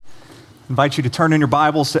invite you to turn in your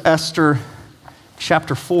Bibles to Esther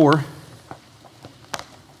chapter 4.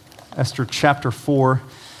 Esther chapter 4.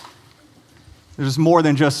 There's more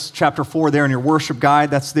than just chapter 4 there in your worship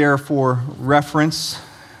guide. That's there for reference.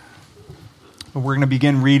 But we're going to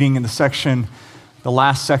begin reading in the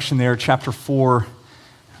last section there, chapter 4,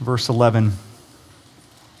 verse 11.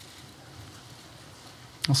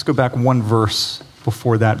 Let's go back one verse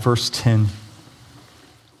before that, verse 10.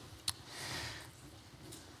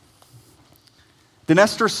 Then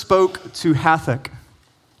Esther spoke to Hathach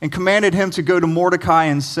and commanded him to go to Mordecai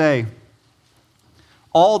and say,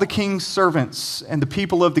 all the king's servants and the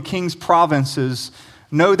people of the king's provinces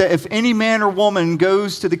know that if any man or woman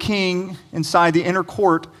goes to the king inside the inner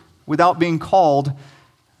court without being called,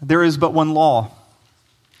 there is but one law,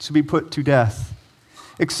 to be put to death,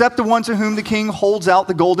 except the one to whom the king holds out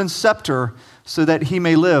the golden scepter so that he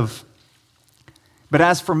may live. But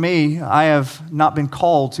as for me, I have not been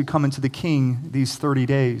called to come into the king these 30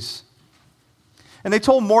 days. And they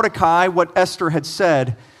told Mordecai what Esther had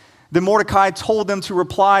said. Then Mordecai told them to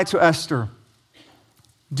reply to Esther,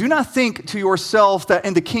 do not think to yourself that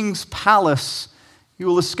in the king's palace you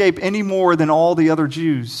will escape any more than all the other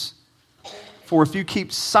Jews. For if you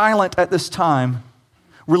keep silent at this time,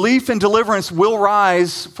 relief and deliverance will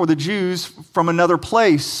rise for the Jews from another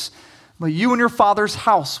place, but you and your father's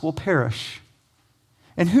house will perish.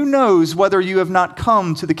 And who knows whether you have not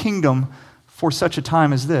come to the kingdom for such a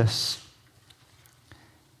time as this?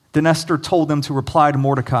 Then Esther told them to reply to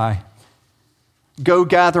Mordecai, go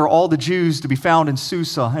gather all the Jews to be found in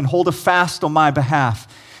Susa and hold a fast on my behalf,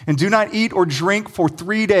 and do not eat or drink for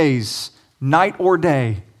 3 days, night or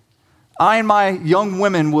day. I and my young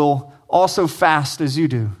women will also fast as you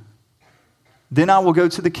do. Then I will go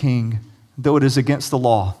to the king, though it is against the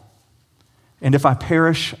law. And if I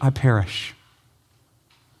perish, I perish.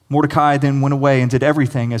 Mordecai then went away and did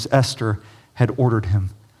everything as Esther had ordered him.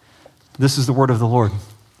 This is the word of the Lord.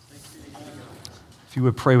 If you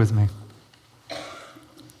would pray with me.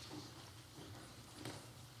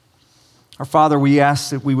 Our Father, we ask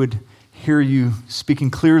that we would hear you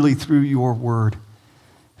speaking clearly through your word.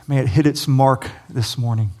 May it hit its mark this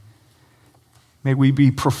morning. May we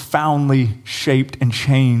be profoundly shaped and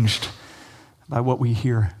changed by what we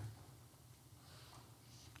hear.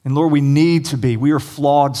 And Lord, we need to be. We are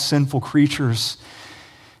flawed, sinful creatures,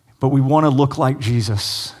 but we want to look like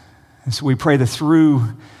Jesus. And so we pray that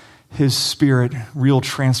through his Spirit, real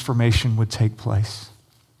transformation would take place.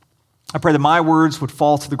 I pray that my words would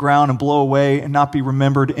fall to the ground and blow away and not be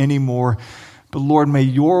remembered anymore. But Lord, may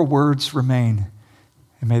your words remain,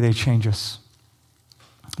 and may they change us.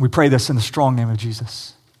 We pray this in the strong name of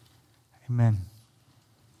Jesus. Amen.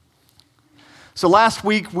 So last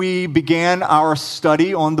week we began our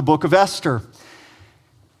study on the book of Esther.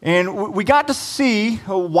 And we got to see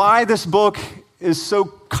why this book is so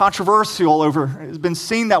controversial it's been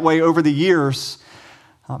seen that way over the years.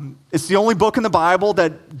 It's the only book in the Bible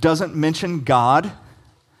that doesn't mention God.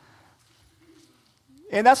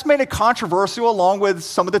 And that's made it controversial along with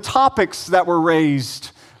some of the topics that were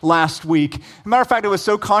raised last week. As a matter of fact, it was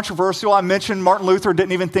so controversial, I mentioned Martin Luther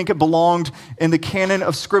didn't even think it belonged in the canon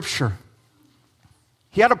of Scripture.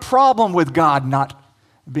 He had a problem with God not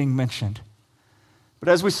being mentioned. But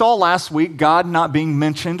as we saw last week, God not being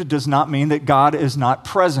mentioned does not mean that God is not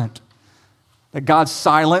present. That God's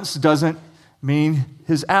silence doesn't mean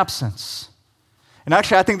his absence. And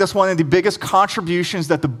actually, I think that's one of the biggest contributions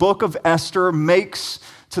that the book of Esther makes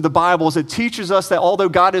to the Bible is it teaches us that although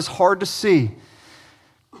God is hard to see,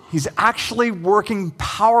 he's actually working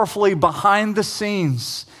powerfully behind the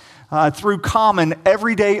scenes through common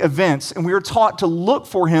everyday events. And we are taught to look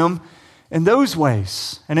for him in those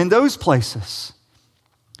ways and in those places.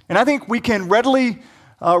 And I think we can readily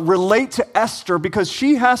relate to Esther because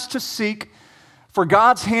she has to seek for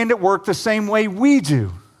God's hand at work the same way we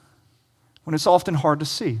do, when it's often hard to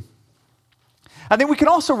see. I think we can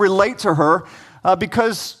also relate to her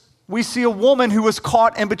because we see a woman who was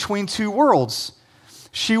caught in between two worlds.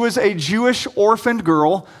 She was a Jewish orphaned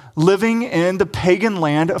girl living in the pagan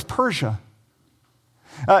land of Persia.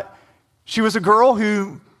 She was a girl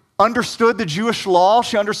who understood the Jewish law.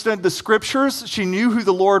 She understood the scriptures. She knew who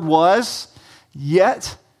the Lord was.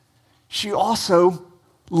 Yet, she also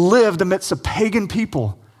lived amidst a pagan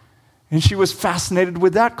people. And she was fascinated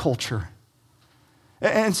with that culture.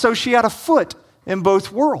 And so she had a foot in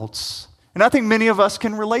both worlds. And I think many of us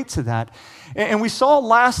can relate to that. And we saw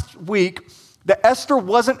last week that Esther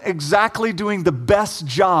wasn't exactly doing the best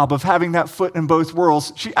job of having that foot in both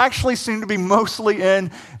worlds. She actually seemed to be mostly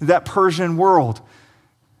in that Persian world.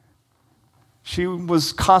 She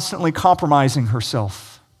was constantly compromising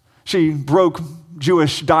herself. She broke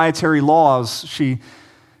Jewish dietary laws. She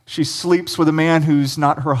sleeps with a man who's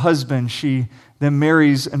not her husband. She then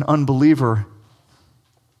marries an unbeliever.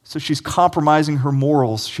 So she's compromising her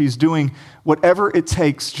morals. She's doing whatever it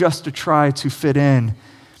takes just to try to fit in.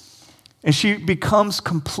 And she becomes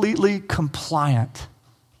completely compliant.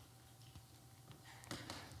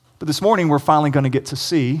 But this morning, we're finally going to get to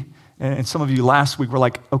see, and some of you last week were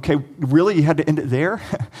like, okay, really? You had to end it there?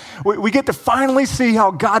 We get to finally see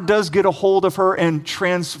how God does get a hold of her and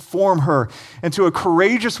transform her into a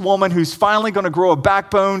courageous woman who's finally going to grow a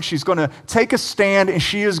backbone. She's going to take a stand, and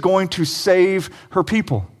she is going to save her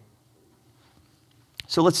people.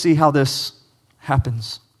 So let's see how this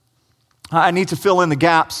happens. I need to fill in the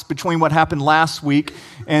gaps between what happened last week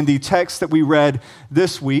and the text that we read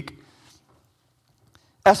this week.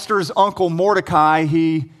 Esther's uncle Mordecai,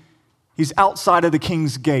 he's outside of the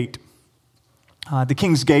king's gate. The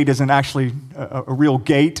king's gate isn't actually a real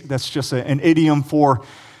gate. That's just an idiom for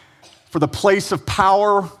the place of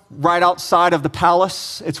power right outside of the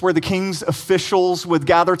palace. It's where the king's officials would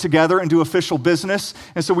gather together and do official business.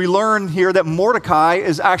 And so we learn here that Mordecai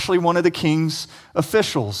is actually one of the king's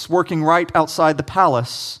officials working right outside the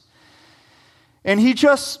palace. And he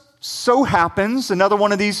just so happens, another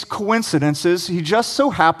one of these coincidences, he just so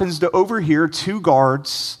happens to overhear two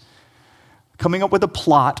guards coming up with a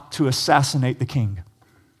plot to assassinate the king.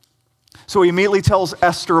 So he immediately tells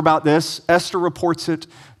Esther about this. Esther reports it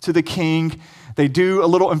to the king. They do a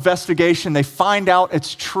little investigation. They find out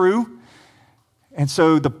it's true. And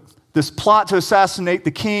so this plot to assassinate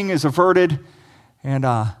the king is averted. And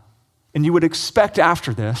you would expect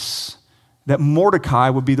after this that Mordecai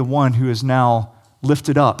would be the one who is now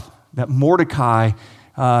lifted up, that Mordecai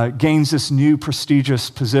gains this new prestigious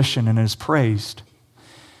position and is praised.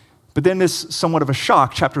 But then this somewhat of a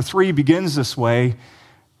shock. Chapter 3 begins this way.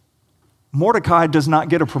 Mordecai does not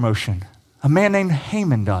get a promotion. A man named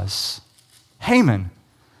Haman does. Haman.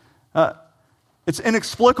 It's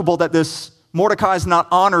inexplicable that this Mordecai is not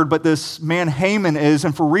honored, but this man Haman is,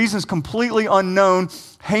 and for reasons completely unknown,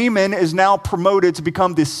 Haman is now promoted to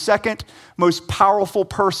become the second most powerful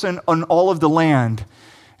person on all of the land,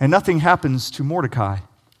 and nothing happens to Mordecai.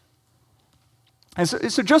 And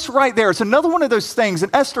so just right there, it's another one of those things,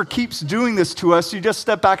 and Esther keeps doing this to us. You just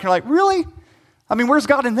step back and you're like, really? I mean, where's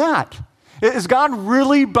God in that? Is God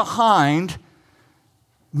really behind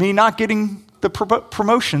me not getting the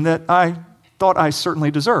promotion that I thought I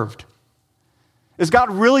certainly deserved? Is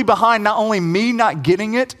God really behind not only me not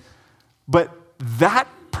getting it, but that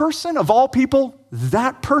person, of all people,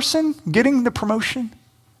 that person getting the promotion?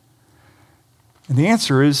 And the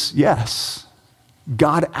answer is yes.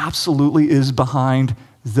 God absolutely is behind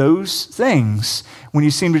those things when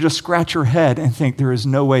you seem to just scratch your head and think there is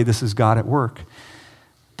no way this is God at work.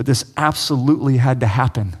 But this absolutely had to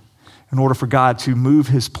happen in order for God to move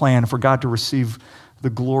his plan, for God to receive the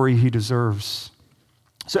glory he deserves.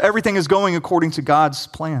 So everything is going according to God's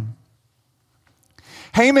plan.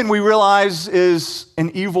 Haman, we realize, is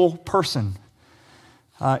an evil person.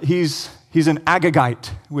 He's an Agagite,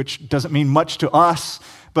 which doesn't mean much to us,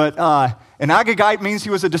 but an Agagite means he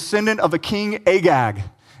was a descendant of a king Agag.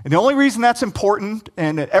 And the only reason that's important,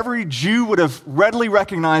 and every Jew would have readily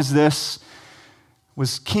recognized this,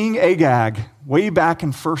 was King Agag, way back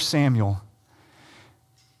in 1 Samuel.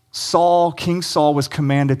 King Saul was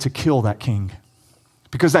commanded to kill that king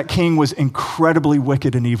because that king was incredibly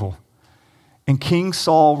wicked and evil. And King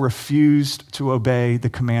Saul refused to obey the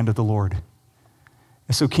command of the Lord.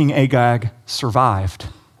 And so King Agag survived.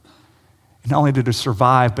 And not only did he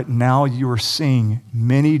survive, but now you are seeing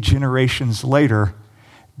many generations later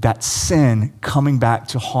that sin coming back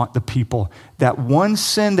to haunt the people. That one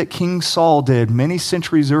sin that King Saul did many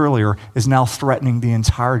centuries earlier is now threatening the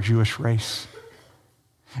entire Jewish race.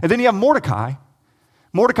 And then you have Mordecai.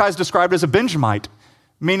 Mordecai is described as a Benjamite,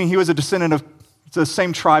 meaning he was a descendant of the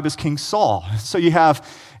same tribe as King Saul. So you have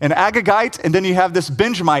an Agagite, and then you have this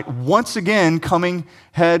Benjamite once again coming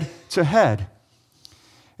head to head.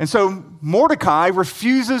 And so Mordecai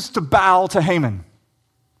refuses to bow to Haman.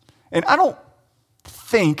 And I don't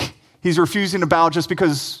think he's refusing to bow just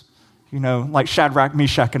because, like Shadrach,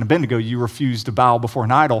 Meshach, and Abednego, you refuse to bow before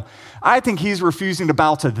an idol. I think he's refusing to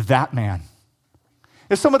bow to that man.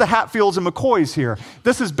 It's some of the Hatfields and McCoys here.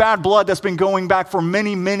 This is bad blood that's been going back for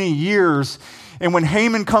many, many years. And when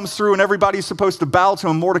Haman comes through and everybody's supposed to bow to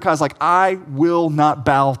him, Mordecai's like, I will not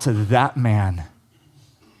bow to that man.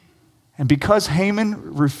 And because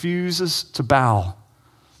Haman refuses to bow,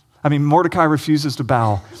 Mordecai refuses to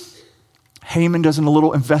bow, Haman does a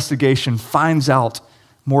little investigation, finds out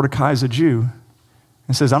Mordecai is a Jew,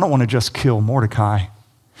 and says, I don't want to just kill Mordecai.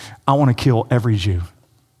 I want to kill every Jew.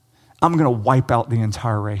 I'm going to wipe out the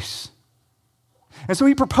entire race. And so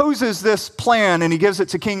he proposes this plan, and he gives it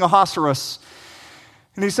to King Ahasuerus.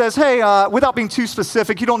 And he says, hey, without being too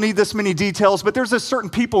specific, you don't need this many details, but there's a certain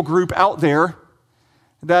people group out there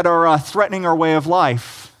that are threatening our way of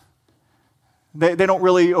life. They don't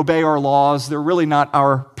really obey our laws. They're really not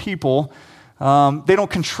our people. They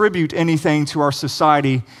don't contribute anything to our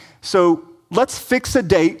society. So let's fix a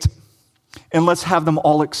date, and let's have them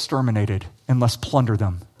all exterminated, and let's plunder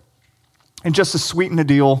them. And just to sweeten the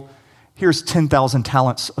deal, here's 10,000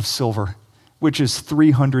 talents of silver, which is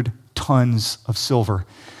 300 tons of silver.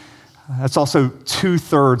 That's also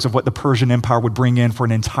 2/3 of what the Persian Empire would bring in for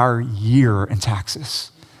an entire year in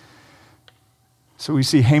taxes. So we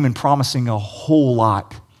see Haman promising a whole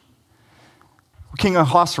lot. King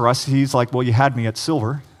Ahasuerus, he's like, well, you had me at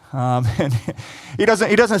silver. And he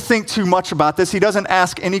doesn't think too much about this. He doesn't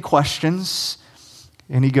ask any questions,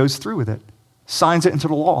 and he goes through with it, signs it into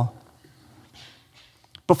the law.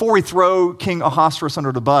 Before we throw King Ahasuerus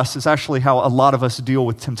under the bus, it's actually how a lot of us deal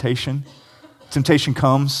with temptation. Temptation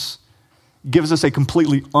comes, gives us a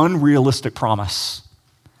completely unrealistic promise.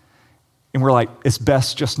 And we're like, it's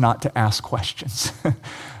best just not to ask questions.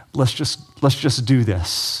 Let's just do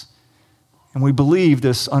this. And we believe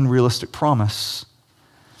this unrealistic promise.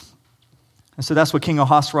 And so that's what King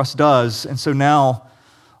Ahasuerus does. And so now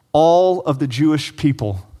all of the Jewish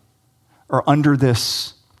people are under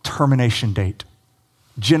this termination date.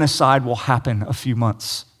 Genocide will happen a few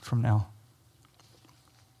months from now.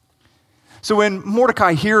 So when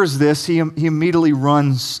Mordecai hears this, he immediately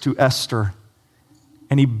runs to Esther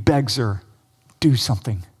and he begs her, do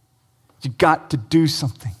something. You got to do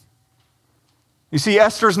something. You see,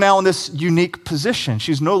 Esther's now in this unique position.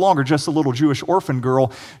 She's no longer just a little Jewish orphan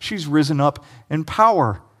girl. She's risen up in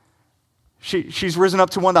power. She's risen up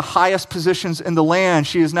to one of the highest positions in the land.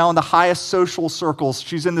 She is now in the highest social circles.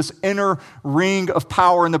 She's in this inner ring of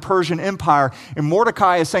power in the Persian Empire. And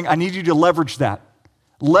Mordecai is saying, I need you to leverage that.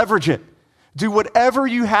 Leverage it. Do whatever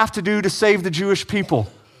you have to do to save the Jewish people.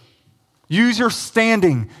 Use your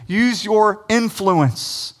standing. Use your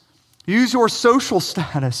influence. Use your social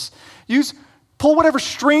status. Pull whatever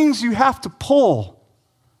strings you have to pull.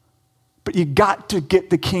 But you got to get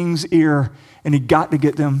the king's ear, and you got to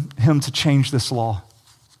get him to change this law.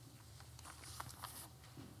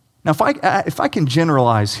 Now, if I can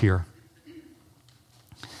generalize here,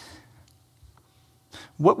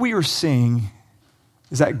 what we are seeing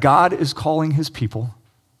is that God is calling his people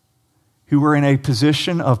who are in a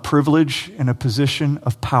position of privilege and a position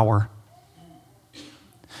of power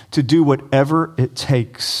to do whatever it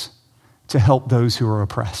takes to help those who are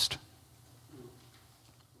oppressed.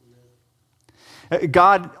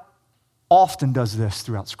 God often does this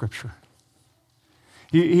throughout Scripture.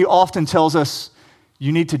 He often tells us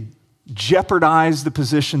you need to jeopardize the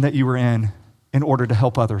position that you are in order to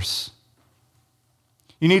help others.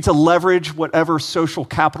 You need to leverage whatever social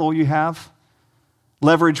capital you have,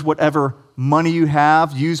 leverage whatever money you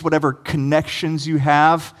have, use whatever connections you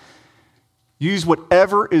have, use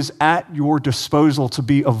whatever is at your disposal to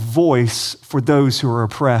be a voice for those who are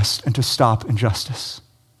oppressed and to stop injustice.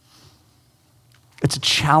 It's a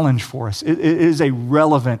challenge for us. It is a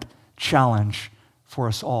relevant challenge for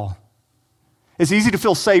us all. It's easy to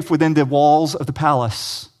feel safe within the walls of the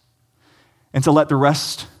palace and to let the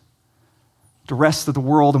rest of the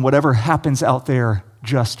world and whatever happens out there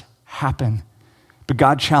just happen. But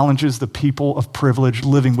God challenges the people of privilege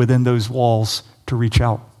living within those walls to reach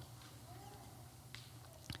out.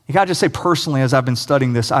 You gotta just say personally, as I've been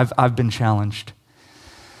studying this, I've been challenged.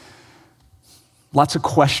 Lots of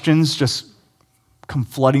questions just come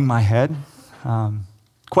flooding my head.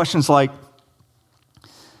 Questions like,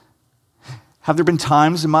 have there been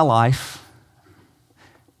times in my life,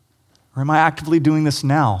 or am I actively doing this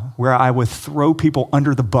now, where I would throw people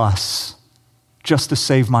under the bus just to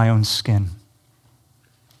save my own skin?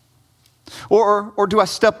 Or do I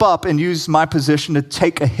step up and use my position to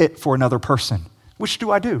take a hit for another person? Which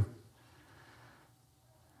do I do?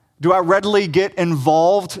 Do I readily get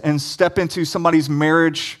involved and step into somebody's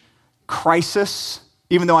marriage crisis,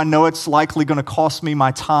 even though I know it's likely going to cost me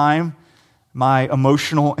my time, my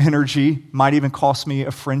emotional energy, might even cost me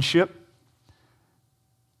a friendship?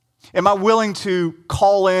 Am I willing to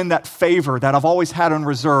call in that favor that I've always had on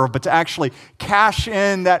reserve, but to actually cash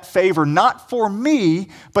in that favor, not for me,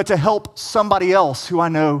 but to help somebody else who I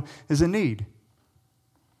know is in need?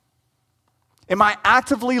 Am I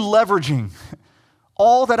actively leveraging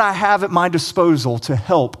all that I have at my disposal to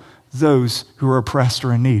help those who are oppressed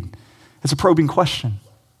or in need? It's a probing question.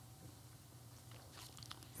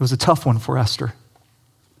 It was a tough one for Esther.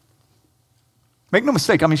 Make no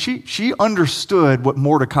mistake, I mean, she understood what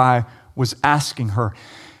Mordecai was asking her.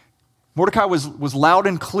 Mordecai was loud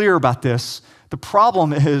and clear about this. The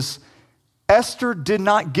problem is Esther did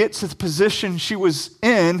not get to the position she was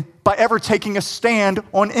in by ever taking a stand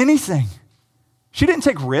on anything. She didn't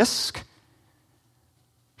take risk.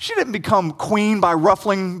 She didn't become queen by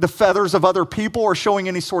ruffling the feathers of other people or showing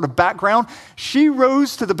any sort of background. She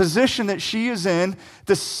rose to the position that she is in,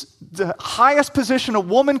 the highest position a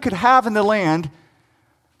woman could have in the land,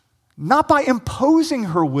 not by imposing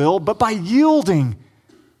her will, but by yielding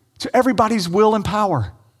to everybody's will and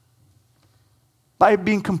power, by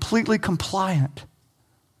being completely compliant.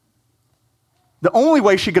 The only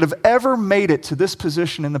way she could have ever made it to this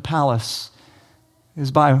position in the palace is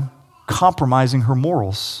by compromising her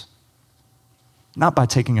morals, not by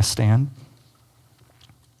taking a stand.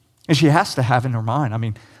 And she has to have in her mind, I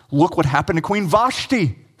mean, look what happened to Queen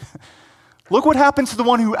Vashti. Look what happened to the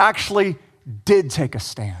one who actually did take a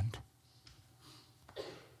stand.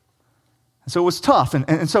 And so it was tough.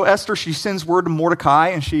 And so Esther, she sends word to Mordecai,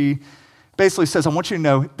 and she basically says, I want you to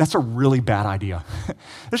know that's a really bad idea.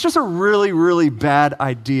 It's just a really, really bad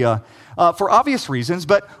idea for obvious reasons.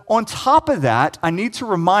 But on top of that, I need to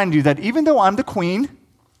remind you that even though I'm the queen,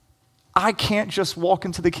 I can't just walk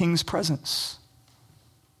into the king's presence.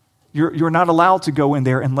 You're not allowed to go in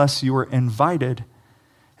there unless you are invited.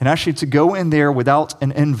 And actually, to go in there without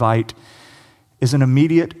an invite is an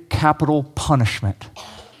immediate capital punishment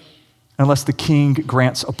unless the king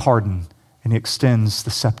grants a pardon and he extends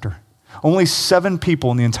the scepter. Only 7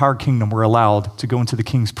 people in the entire kingdom were allowed to go into the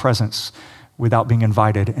king's presence without being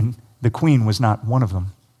invited, and the queen was not one of them.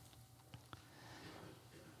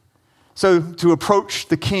 So to approach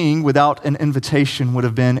the king without an invitation would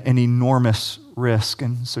have been an enormous risk.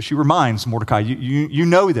 And so she reminds Mordecai, you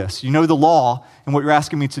know this, you know the law and what you're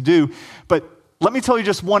asking me to do, but let me tell you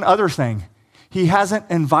just one other thing. He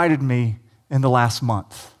hasn't invited me in the last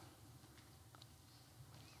month.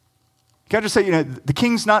 Can I just say, the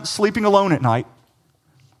king's not sleeping alone at night.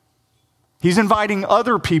 He's inviting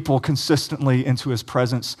other people consistently into his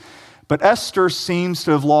presence. But Esther seems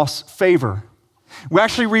to have lost favor. We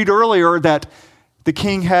actually read earlier that the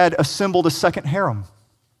king had assembled a second harem.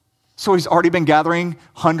 So he's already been gathering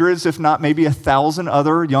hundreds, if not maybe 1,000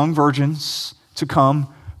 other young virgins to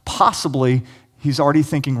come. Possibly, he's already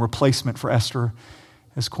thinking replacement for Esther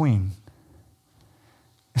as queen.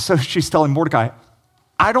 So she's telling Mordecai,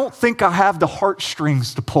 I don't think I have the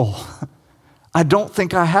heartstrings to pull. I don't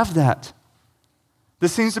think I have that.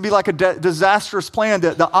 This seems to be like a disastrous plan.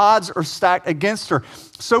 The odds are stacked against her.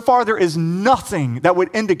 So far, there is nothing that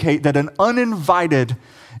would indicate that an uninvited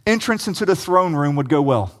entrance into the throne room would go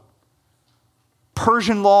well.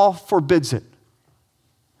 Persian law forbids it.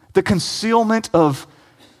 The concealment of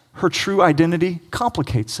her true identity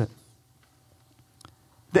complicates it.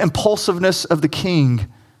 The impulsiveness of the king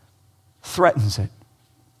threatens it.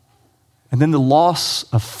 And then the loss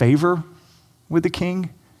of favor with the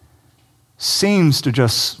king seems to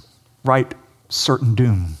just write certain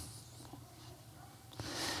doom.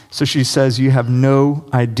 So she says, you have no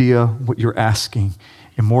idea what you're asking.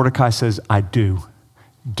 And Mordecai says, I do.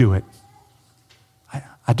 Do it.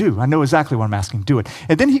 I do. I know exactly what I'm asking. Do it.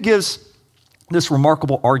 And then he gives this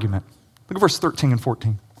remarkable argument. Look at verse 13 and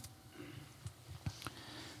 14.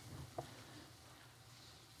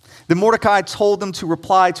 Then Mordecai told them to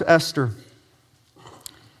reply to Esther,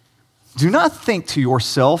 do not think to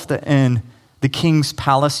yourself that in the king's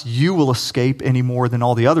palace you will escape any more than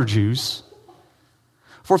all the other Jews.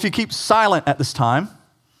 For if you keep silent at this time,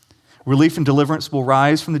 relief and deliverance will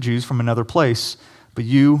rise from the Jews from another place, but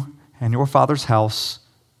you and your father's house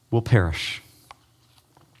will perish.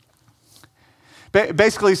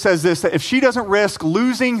 Basically says this, that if she doesn't risk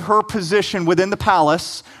losing her position within the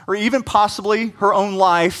palace, or even possibly her own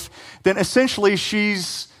life, then essentially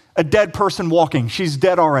she's a dead person walking. She's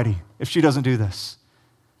dead already if she doesn't do this.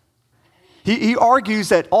 He argues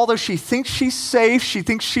that although she thinks she's safe, she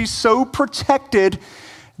thinks she's so protected,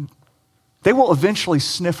 they will eventually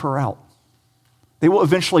sniff her out. They will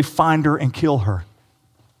eventually find her and kill her.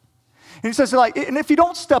 And he says, and if you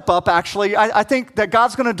don't step up, actually, I think that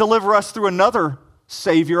God's going to deliver us through another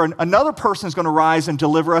Savior, and another person is going to rise and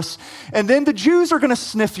deliver us, and then the Jews are going to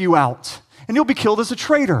sniff you out, and you'll be killed as a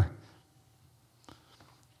traitor.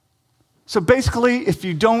 So basically, if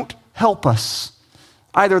you don't help us,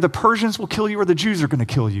 either the Persians will kill you or the Jews are going to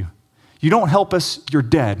kill you. You don't help us, you're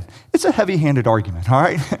dead. It's a heavy-handed argument, all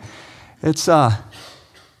right? It's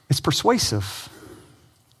persuasive.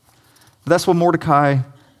 But that's what Mordecai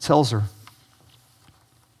tells her.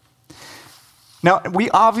 Now, we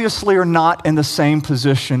obviously are not in the same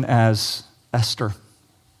position as Esther.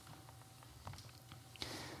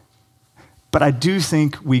 But I do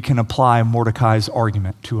think we can apply Mordecai's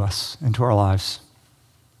argument to us and to our lives.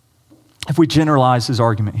 If we generalize his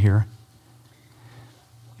argument here,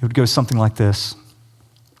 it would go something like this.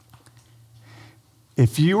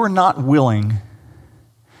 If you are not willing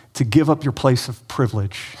to give up your place of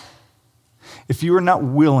privilege, if you are not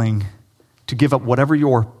willing to give up whatever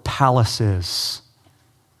your palace is,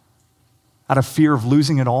 out of fear of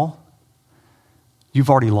losing it all, you've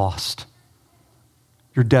already lost.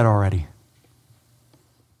 You're dead already.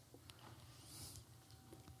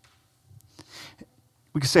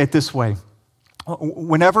 We could say it this way.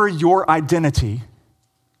 Whenever your identity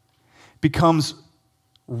becomes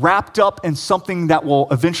wrapped up in something that will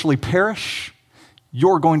eventually perish,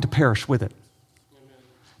 you're going to perish with it.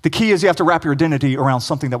 The key is you have to wrap your identity around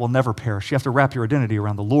something that will never perish. You have to wrap your identity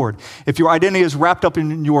around the Lord. If your identity is wrapped up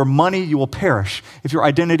in your money, you will perish. If your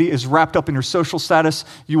identity is wrapped up in your social status,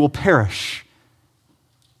 you will perish.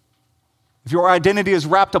 If your identity is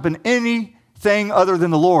wrapped up in anything other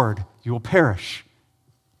than the Lord, you will perish.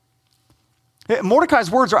 Mordecai's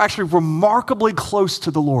words are actually remarkably close to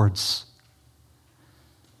the Lord's.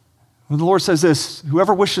 When the Lord says this,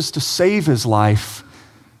 whoever wishes to save his life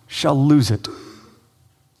shall lose it.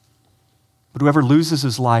 But whoever loses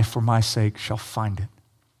his life for my sake shall find it.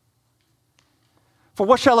 For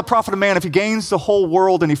what shall it profit a man if he gains the whole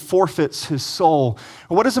world and he forfeits his soul?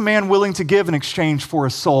 Or what is a man willing to give in exchange for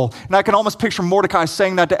his soul? And I can almost picture Mordecai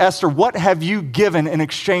saying that to Esther. What have you given in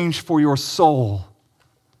exchange for your soul?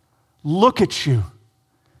 Look at you.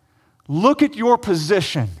 Look at your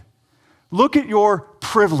position. Look at your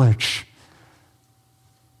privilege.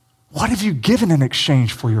 What have you given in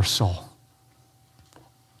exchange for your soul?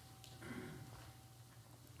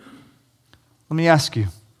 Let me ask you,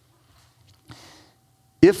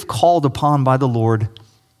 if called upon by the Lord,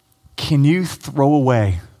 can you throw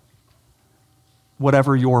away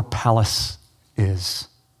whatever your palace is?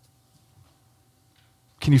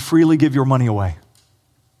 Can you freely give your money away?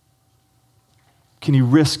 Can you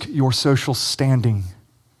risk your social standing?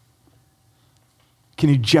 Can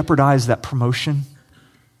you jeopardize that promotion?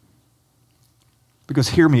 Because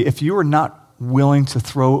hear me, if you are not willing to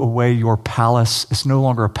throw away your palace, it's no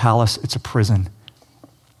longer a palace, it's a prison.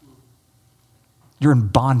 You're in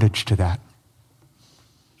bondage to that.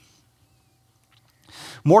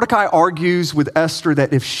 Mordecai argues with Esther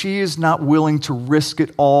that if she is not willing to risk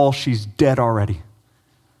it all, she's dead already.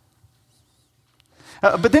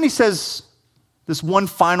 But then he says this one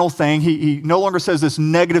final thing. He no longer says this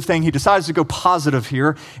negative thing. He decides to go positive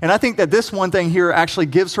here. And I think that this one thing here actually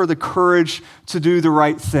gives her the courage to do the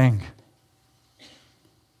right thing.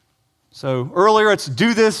 So earlier it's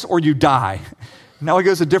do this or you die. Now he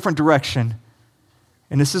goes a different direction.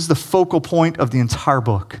 And this is the focal point of the entire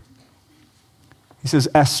book. He says,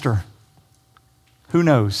 Esther, who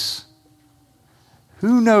knows?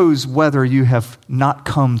 Who knows whether you have not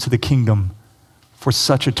come to the kingdom for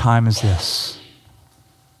such a time as this?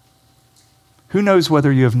 Who knows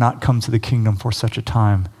whether you have not come to the kingdom for such a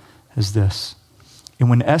time as this? And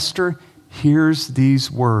when Esther hears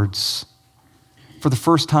these words, for the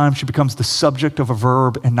first time, she becomes the subject of a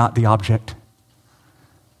verb and not the object.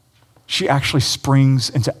 She actually springs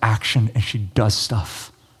into action and she does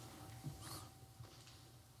stuff.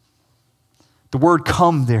 The word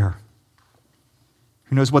come there.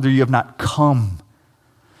 Who knows whether you have not come?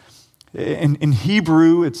 In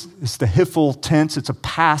Hebrew, it's the hifal tense. It's a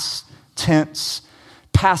past tense,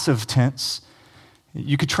 passive tense.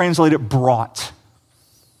 You could translate it brought.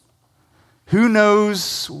 Who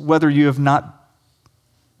knows whether you have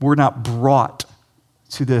were not brought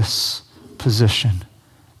to this position,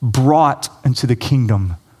 brought into the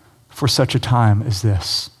kingdom for such a time as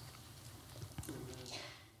this.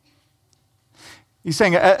 He's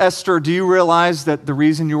saying, Esther, do you realize that the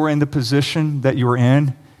reason you were in the position that you were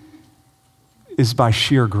in is by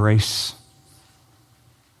sheer grace?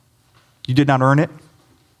 You did not earn it.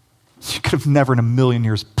 You could have never in a million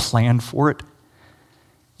years planned for it.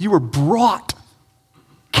 You were brought,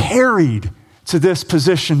 carried to this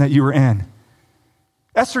position that you were in.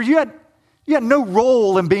 Esther, you had no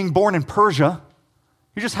role in being born in Persia.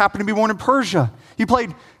 You just happened to be born in Persia. You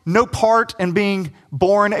played no part in being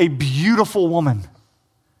born a beautiful woman.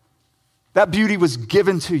 That beauty was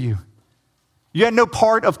given to you. You had no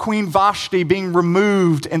part of Queen Vashti being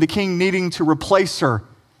removed and the king needing to replace her.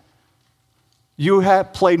 You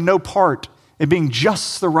had played no part in being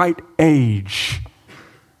just the right age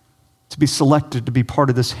to be selected to be part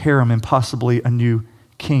of this harem and possibly a new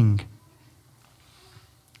king.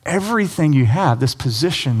 Everything you have, this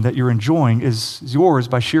position that you're enjoying, is yours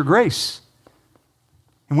by sheer grace.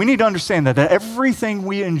 And we need to understand that everything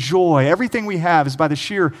we enjoy, everything we have is by the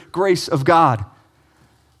sheer grace of God.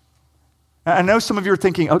 I know some of you are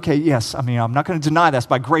thinking, okay, yes, I'm not going to deny that's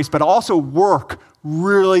by grace, but I also work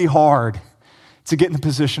really hard to get in the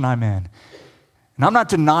position I'm in. And I'm not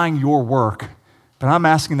denying your work, but I'm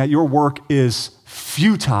asking that your work is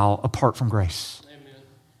futile apart from grace. Amen.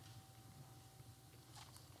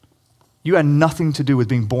 You had nothing to do with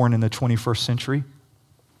being born in the 21st century.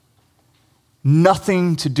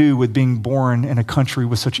 Nothing to do with being born in a country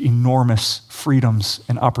with such enormous freedoms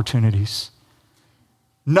and opportunities.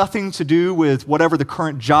 Nothing to do with whatever the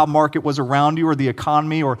current job market was around you or the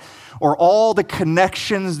economy or all the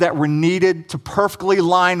connections that were needed to perfectly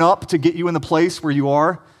line up to get you in the place where you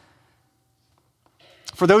are.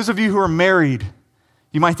 For those of you who are married,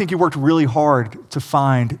 you might think you worked really hard to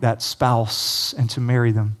find that spouse and to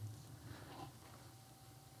marry them.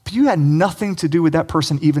 But you had nothing to do with that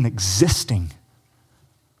person even existing.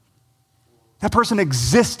 That person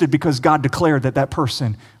existed because God declared that that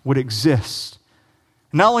person would exist.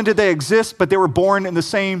 Not only did they exist, but they were born in the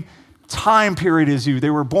same time period as you. They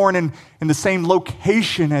were born in the same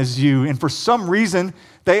location as you. And for some reason,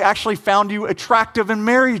 they actually found you attractive and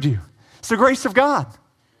married you. It's the grace of God.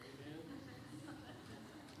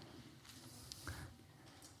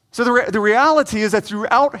 So the reality is that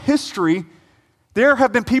throughout history, there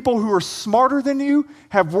have been people who are smarter than you,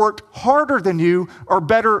 have worked harder than you, are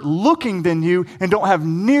better looking than you, and don't have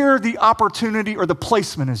near the opportunity or the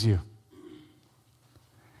placement as you.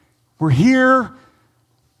 We're here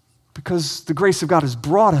because the grace of God has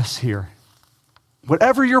brought us here.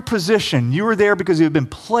 Whatever your position, you are there because you have been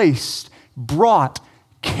placed, brought,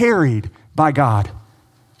 carried by God.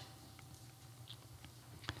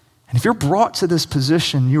 And if you're brought to this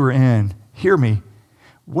position you are in, hear me,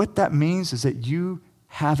 what that means is that you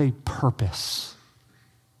have a purpose.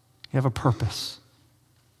 You have a purpose.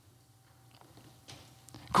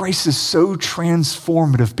 Grace is so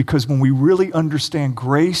transformative because when we really understand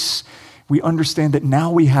grace, we understand that now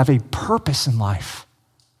we have a purpose in life.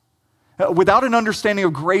 Without an understanding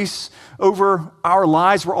of grace over our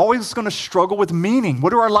lives, we're always going to struggle with meaning.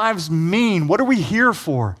 What do our lives mean? What are we here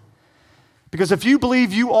for? Because if you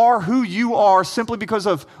believe you are who you are simply because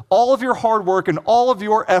of all of your hard work and all of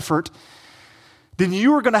your effort, then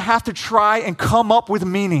you are going to have to try and come up with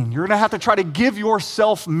meaning. You're going to have to try to give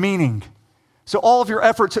yourself meaning. So all of your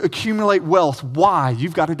effort to accumulate wealth, why?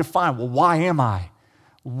 You've got to define, well, why am I?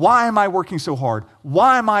 Why am I working so hard?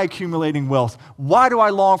 Why am I accumulating wealth? Why do I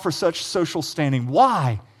long for such social standing?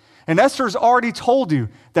 Why? And Esther's already told you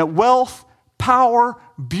that wealth, power,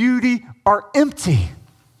 beauty are empty.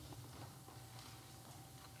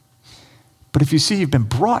 But if you see you've been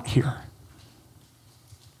brought here,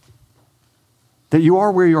 that you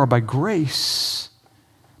are where you are by grace,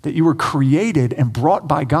 that you were created and brought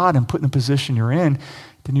by God and put in the position you're in,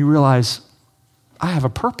 then you realize, I have a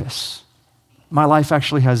purpose. My life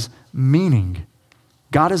actually has meaning.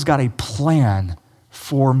 God has got a plan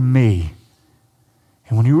for me.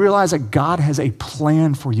 And when you realize that God has a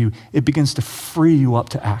plan for you, it begins to free you up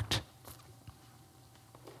to act.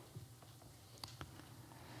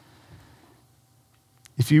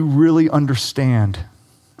 If you really understand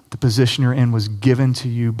the position you're in was given to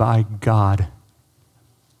you by God,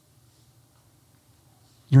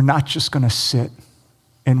 you're not just going to sit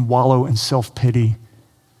and wallow in self-pity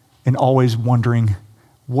and always wondering,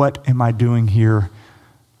 what am I doing here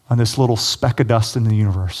on this little speck of dust in the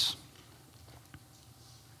universe?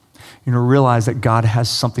 You're going to realize that God has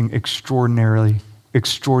something extraordinary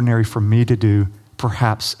for me to do,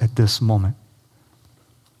 perhaps at this moment.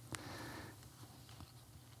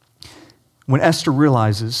 When Esther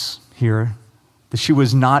realizes here that she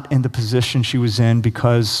was not in the position she was in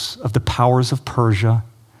because of the powers of Persia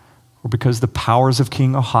or because the powers of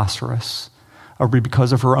King Ahasuerus or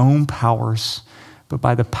because of her own powers, but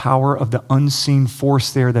by the power of the unseen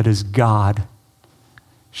force there that is God,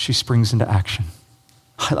 she springs into action.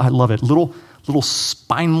 I love it. Little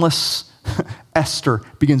spineless Esther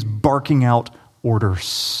begins barking out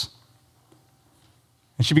orders.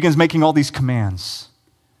 And she begins making all these commands.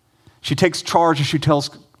 She takes charge and she tells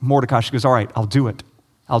Mordecai, she goes, all right, I'll do it.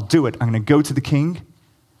 I'll do it. I'm going to go to the king.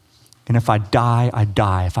 And if I die, I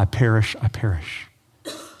die. If I perish, I perish.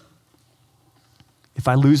 If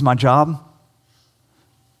I lose my job,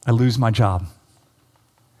 I lose my job.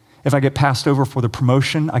 If I get passed over for the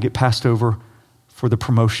promotion, I get passed over for the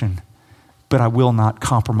promotion. But I will not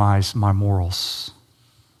compromise my morals.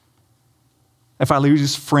 If I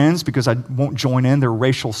lose friends because I won't join in their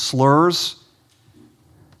racial slurs,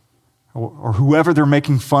 or whoever they're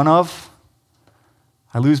making fun of,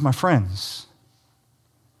 I lose my friends.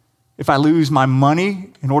 If I lose my money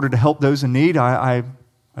in order to help those in need, I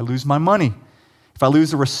lose my money. If I lose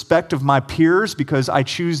the respect of my peers because I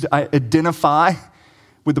choose to identify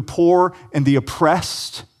with the poor and the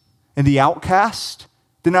oppressed and the outcast,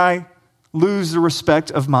 then I lose the respect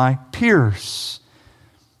of my peers.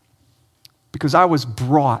 Because I was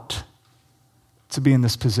brought to be in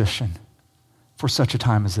this position for such a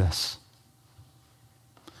time as this.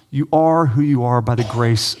 You are who you are by the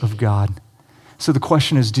grace of God. So the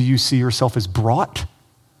question is, do you see yourself as brought?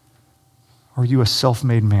 Or are you a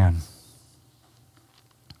self-made man?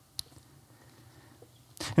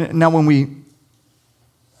 Now, when we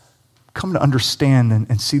come to understand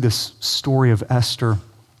and see this story of Esther,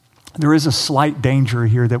 there is a slight danger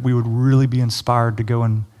here that we would really be inspired to go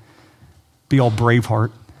and be all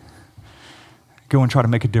Braveheart, go and try to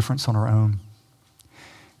make a difference on our own.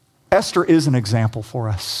 Esther is an example for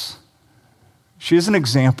us. She is an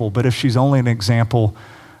example, but if she's only an example,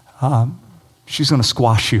 she's going to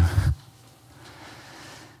squash you.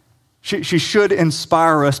 She should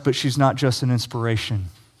inspire us, but she's not just an inspiration.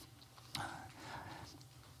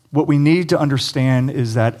 What we need to understand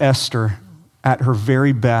is that Esther, at her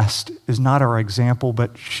very best, is not our example,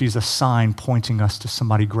 but she's a sign pointing us to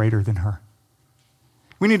somebody greater than her.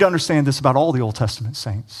 We need to understand this about all the Old Testament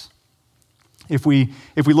saints. If we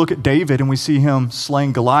look at David and we see him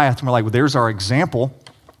slaying Goliath, and we're like, well, there's our example,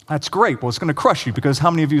 that's great. Well, it's going to crush you, because how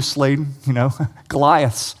many of you slayed,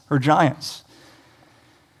 Goliaths or giants?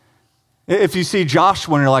 If you see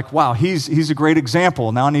Joshua and you're like, wow, he's a great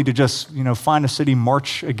example. Now I need to just, find a city,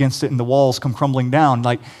 march against it, and the walls come crumbling down.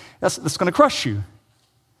 Like, that's going to crush you.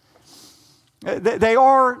 They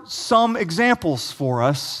are some examples for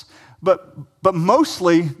us, but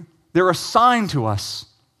mostly they're a sign to us.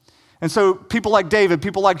 And so people like David,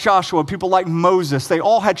 people like Joshua, people like Moses, they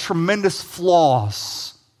all had tremendous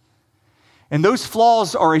flaws. And those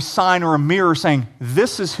flaws are a sign or a mirror saying,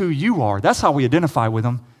 this is who you are. That's how we identify with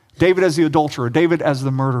them. David as the adulterer, David as the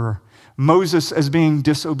murderer, Moses as being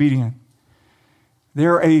disobedient.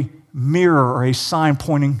 They're a mirror or a sign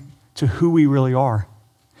pointing to who we really are.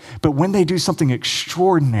 But when they do something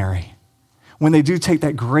extraordinary, when they do take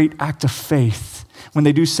that great act of faith, when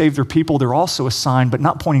they do save their people, they're also a sign, but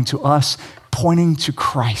not pointing to us, pointing to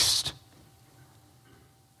Christ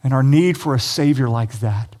and our need for a Savior like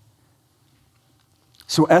that.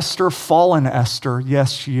 So Esther, fallen Esther,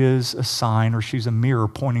 yes, she is a sign, or she's a mirror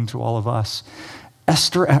pointing to all of us.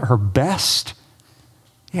 Esther at her best,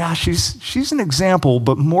 yeah, she's an example,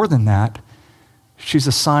 but more than that, she's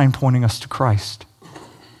a sign pointing us to Christ.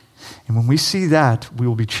 And when we see that, we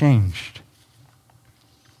will be changed.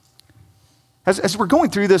 As we're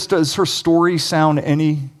going through this, does her story sound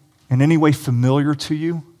in any way familiar to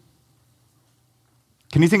you?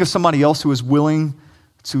 Can you think of somebody else who is willing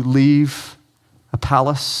to leave a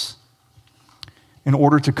palace in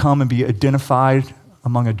order to come and be identified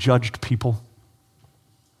among a judged people?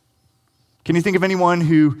 Can you think of anyone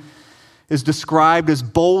who is described as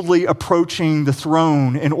boldly approaching the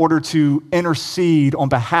throne in order to intercede on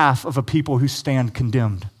behalf of a people who stand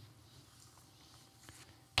condemned?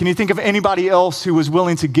 Can you think of anybody else who was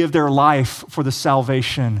willing to give their life for the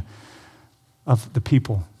salvation of the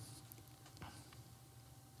people?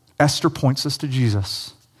 Esther points us to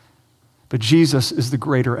Jesus, but Jesus is the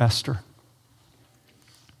greater Esther.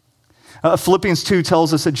 Philippians 2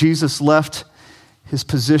 tells us that Jesus left his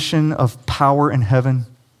position of power in heaven.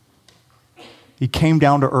 He came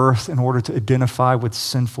down to earth in order to identify with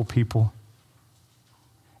sinful people.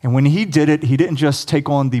 And when he did it, he didn't just take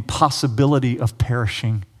on the possibility of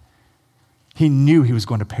perishing. He knew he was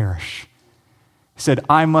going to perish. He said,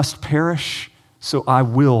 I must perish, so I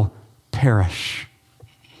will perish.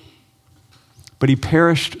 But he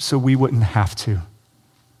perished so we wouldn't have to. And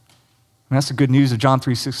that's the good news of John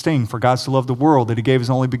 3:16. For God so loved the world that he gave his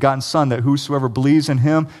only begotten Son, that whosoever believes in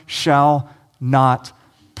him shall not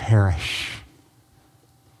perish,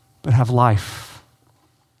 but have life.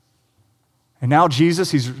 And now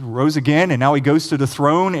Jesus, he's rose again, and now he goes to the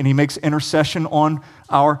throne and he makes intercession on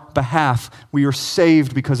our behalf. We are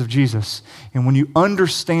saved because of Jesus. And when you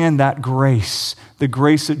understand that grace, the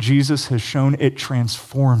grace that Jesus has shown, it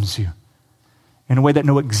transforms you in a way that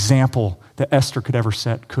no example that Esther could ever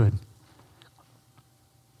set could.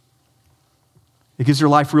 It gives your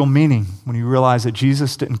life real meaning when you realize that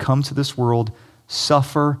Jesus didn't come to this world,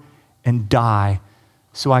 suffer, and die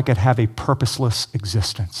so I could have a purposeless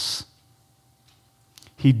existence.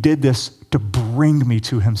 He did this to bring me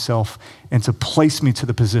to himself and to place me to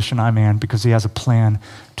the position I'm in because he has a plan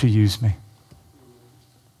to use me.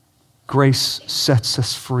 Grace sets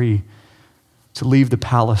us free to leave the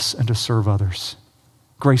palace and to serve others.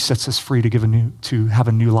 Grace sets us free to have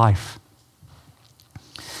a new life.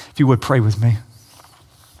 If you would pray with me.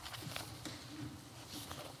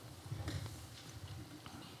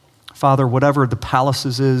 Father, whatever the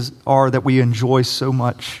palaces are that we enjoy so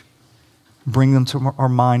much, bring them to our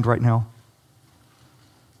mind right now.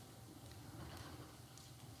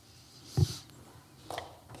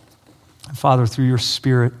 And Father, through your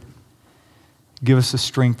Spirit, give us the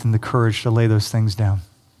strength and the courage to lay those things down.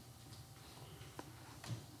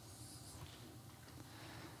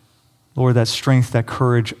 Lord, that strength, that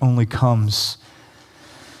courage only comes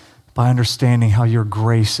by understanding how your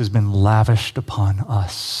grace has been lavished upon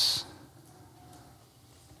us.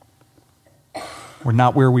 We're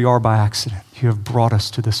not where we are by accident. You have brought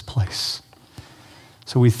us to this place.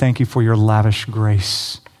 So we thank you for your lavish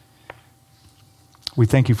grace. We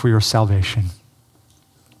thank you for your salvation.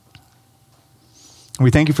 And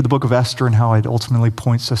we thank you for the book of Esther and how it ultimately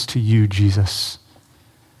points us to you, Jesus,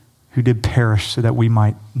 who did perish so that we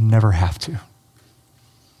might never have to.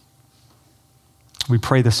 We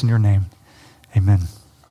pray this in your name. Amen.